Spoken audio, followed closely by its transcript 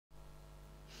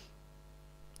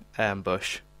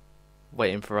ambush,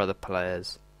 waiting for other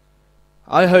players.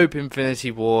 I hope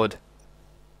Infinity Ward.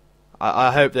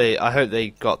 I hope they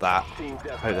got that.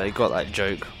 I hope they got that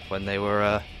joke when they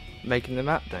were making the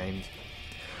map names.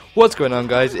 What's going on,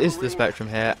 guys? It's the Spectrum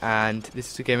here, and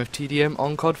this is a game of TDM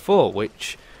on Cod4,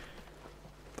 which,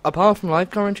 apart from live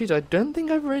commentaries, I don't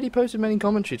think I've really posted many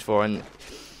commentaries for. And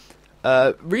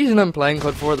reason I'm playing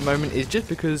Cod4 at the moment is just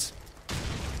because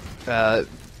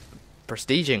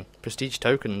prestige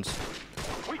tokens.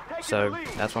 So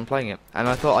that's why I'm playing it. And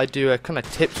I thought I'd do a kind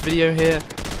of tips video here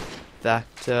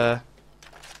that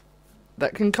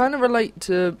that can kind of relate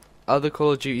to other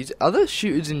Call of Duties, other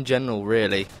shooters in general,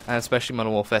 really, and especially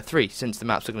Modern Warfare 3, since the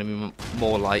maps are going to be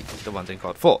more like the ones in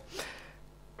COD 4.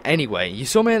 Anyway, you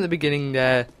saw me at the beginning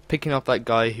there, picking up that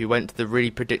guy who went to the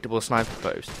really predictable sniper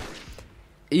post.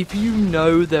 If you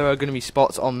know there are going to be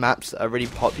spots on maps that are really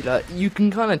popular, you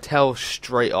can kind of tell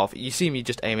straight off. You see me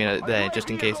just aiming at it there, just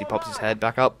in case he pops his head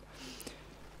back up.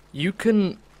 You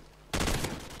can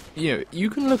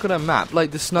look at a map, like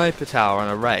the sniper tower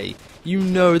on Array. You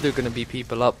know there are going to be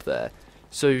people up there,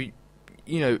 so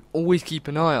always keep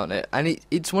an eye on it. And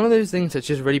it's one of those things that's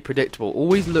just really predictable.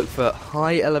 Always look for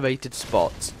high elevated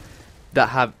spots that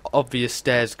have obvious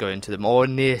stairs going to them, or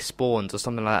near spawns or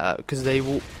something like that, because they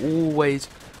will always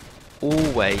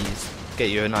get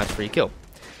you a nice free kill.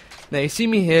 Now you see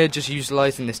me here just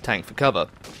utilising this tank for cover.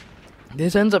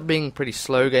 This ends up being a pretty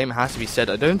slow game, it has to be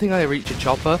said. I don't think I reach a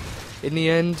chopper in the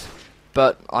end,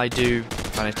 but I do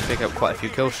manage to pick up quite a few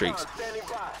kill streaks.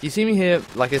 You see me here,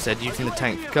 like I said, using the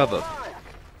tank for cover.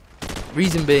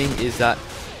 Reason being is that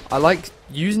I like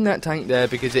using that tank there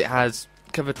because it has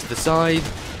cover to the side,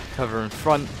 cover in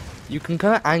front. You can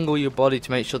kind of angle your body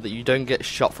to make sure that you don't get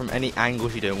shot from any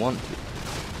angles you don't want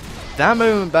to. That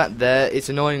moment back there, it's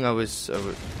annoying. I was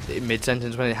in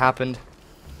mid-sentence when it happened,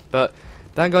 but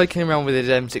that guy came around with his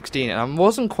M16 and I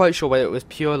wasn't quite sure whether it was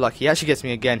pure luck. He actually gets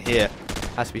me again here,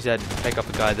 has to be said. Pick up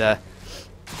a guy there.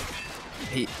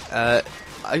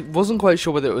 I wasn't quite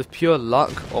sure whether it was pure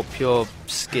luck or pure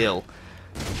skill.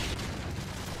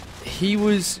 He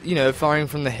was, firing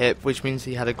from the hip, which means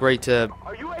he had a greater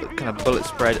kind of bullet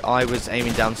spread. I was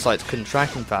aiming down sights, couldn't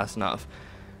track him fast enough.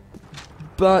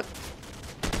 But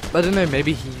I don't know,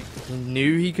 maybe he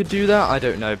knew he could do that, I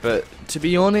don't know. But to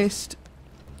be honest,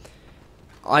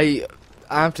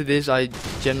 after this I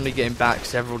generally get him back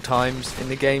several times in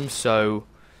the game, so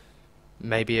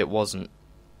maybe it wasn't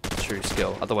true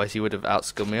skill. Otherwise he would have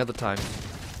outskilled me other times.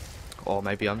 Or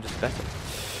maybe I'm just better.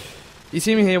 You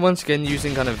see me here once again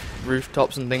using kind of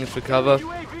rooftops and things for cover.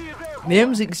 The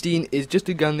M16 is just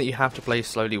a gun that you have to play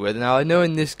slowly with. Now I know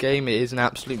in this game it is an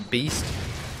absolute beast,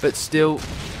 but still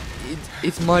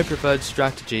it's my preferred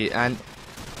strategy. And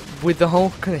with the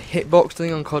whole kind of hitbox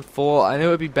thing on COD 4, I know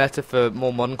it would be better for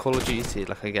more modern Call of Duty. See,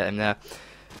 like I get him there.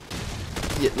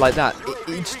 Yeah, like that.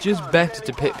 It's just better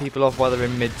to pick people off while they're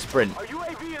in mid-sprint.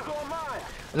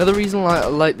 Another reason I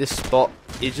like this spot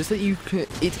is just that you can.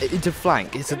 It's a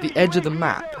flank. It's at the edge of the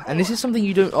map, and this is something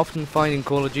you don't often find in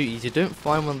Call of Duty. You don't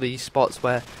find one of these spots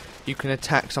where you can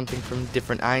attack something from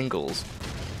different angles.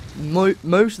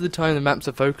 Most of the time the maps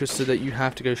are focused so that you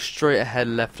have to go straight ahead,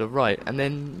 left or right, and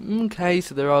then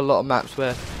so there are a lot of maps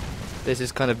where there's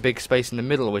this kind of big space in the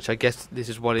middle, which I guess this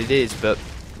is what it is, but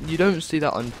you don't see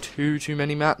that on too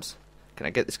many maps. Can I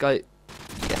get this guy?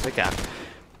 Yes, I can.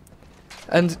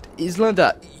 And it's like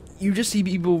that. You just see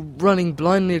people running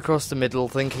blindly across the middle,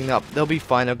 thinking that they'll be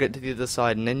fine, they'll get to the other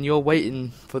side, and then you're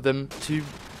waiting for them to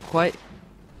quite,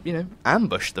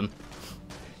 ambush them.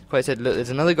 Quite said, look, there's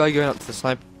another guy going up to the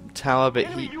sniper tower, but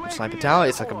sniper tower,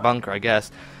 it's like a bunker, I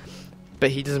guess.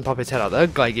 But he doesn't pop his head out.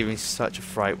 That guy gave me such a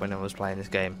fright when I was playing this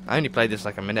game. I only played this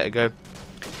like a minute ago.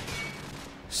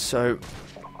 So,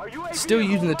 still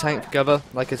using the tank for cover.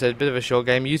 Like I said, a bit of a short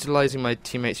game, utilising my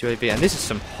teammate's UAV, and this is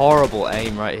some horrible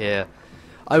aim right here.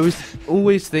 I was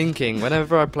always thinking,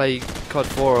 whenever I play COD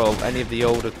 4 or any of the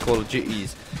older Call of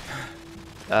Duties,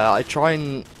 I try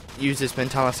and use this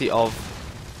mentality of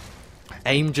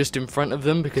aim just in front of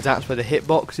them, because that's where the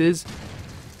hitbox is,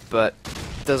 but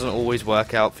it doesn't always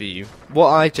work out for you.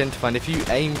 What I tend to find, if you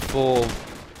aim for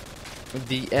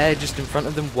the air just in front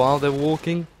of them while they're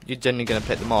walking, you're generally going to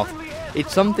pick them off.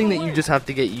 It's something that you just have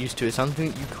to get used to. It's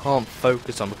something that you can't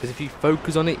focus on, because if you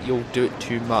focus on it, you'll do it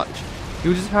too much.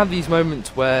 You'll just have these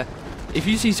moments where if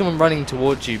you see someone running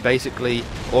towards you, basically,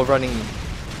 or running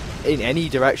in any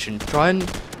direction, try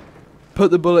and put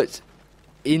the bullets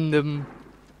in them.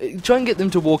 Try and get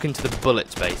them to walk into the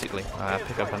bullets, basically.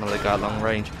 Pick up another guy at long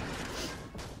range.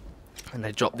 And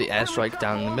they drop the airstrike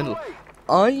down in the middle.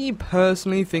 I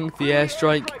personally think the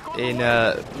airstrike in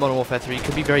Modern Warfare 3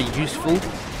 could be very useful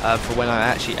for when I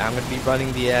actually am going to be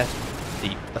running the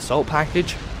assault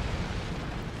package.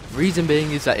 Reason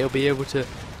being is that it'll be able to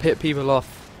pit people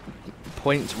off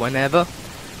points whenever,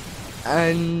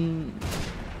 and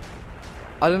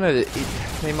I don't know,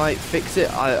 they might fix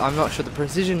it. I'm not sure. The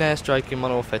precision airstrike in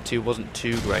Modern Warfare 2 wasn't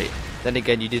too great. Then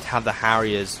again, you did have the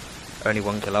Harriers only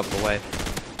 1 kill up the way.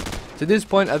 So at this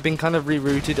point, I've been kind of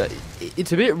rerouted.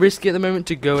 It's a bit risky at the moment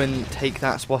to go and take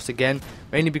that spot again,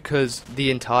 mainly because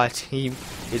the entire team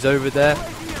is over there.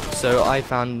 So I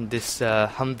found this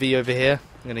Humvee over here.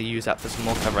 I'm going to use that for some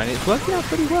more cover, and it's working out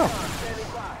pretty well.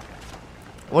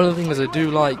 One of the things I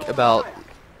do like about,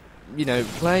 you know,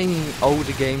 playing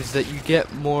older games is that you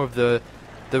get more of the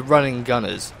running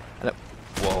gunners. And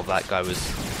well, that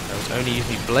was only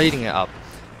me blading it up.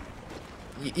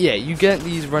 Yeah, you get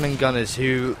these running gunners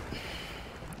who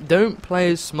don't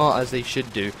play as smart as they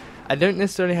should do, and don't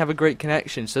necessarily have a great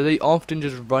connection, so they often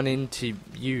just run into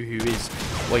you who is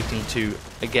waiting to,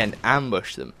 again,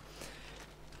 ambush them.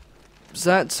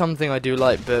 So that's something I do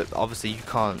like, but obviously you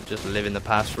can't just live in the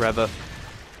past forever,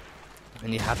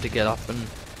 and you have to get up and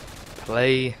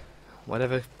play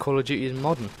whatever Call of Duty is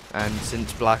modern. And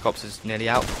since Black Ops is nearly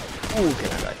out,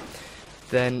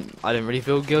 then I don't really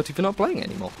feel guilty for not playing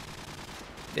anymore.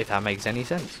 If that makes any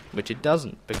sense, which it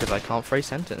doesn't, because I can't phrase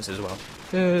sentences well.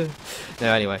 No,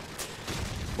 anyway.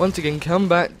 Once again, come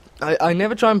back. I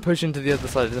never try and push into the other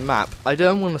side of the map. I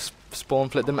don't want to spawn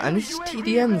flip them, and this is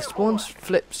TDM, the spawns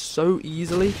flip so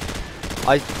easily.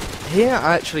 Here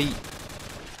I actually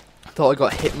thought I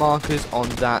got hit markers on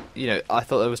that, you know, I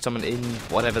thought there was someone in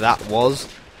whatever that was,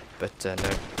 but no.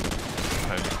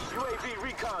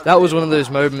 That was one of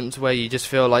those moments where you just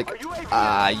feel like,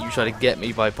 you tried to get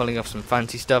me by pulling off some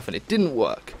fancy stuff, and it didn't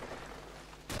work.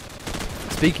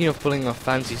 Speaking of pulling off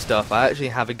fancy stuff, I actually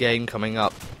have a game coming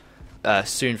up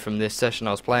soon from this session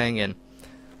I was playing in,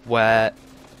 where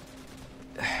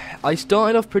I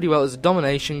started off pretty well. It was a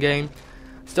domination game,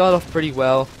 started off pretty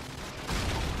well,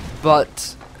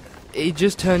 but it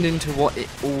just turned into what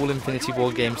all Infinity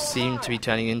War games seem to be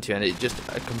turning into, and it's just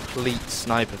a complete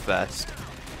sniper fest.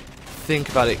 Think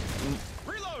about it.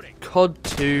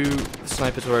 COD4,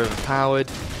 snipers were overpowered.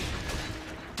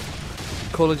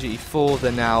 Call of Duty 4,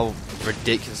 they're now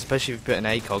ridiculous, especially if you put an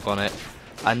ACOG on it.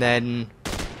 And then,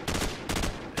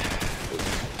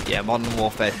 yeah, Modern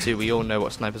Warfare 2, we all know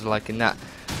what snipers are like in that.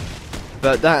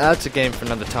 But that's a game for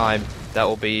another time. That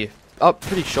will be up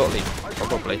pretty shortly,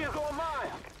 probably.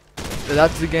 But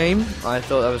that's the game. I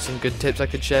thought there were some good tips I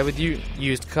could share with you.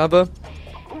 Used cover,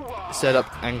 set up,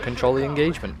 and control the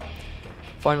engagement.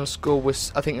 Final score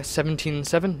was, I think, a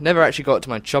 17-7. Never actually got to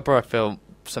my chopper. I feel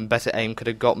some better aim could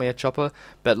have got me a chopper.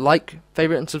 But like,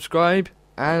 favourite, and subscribe,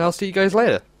 and I'll see you guys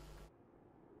later.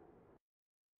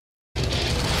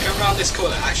 Come around this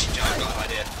corner, actually.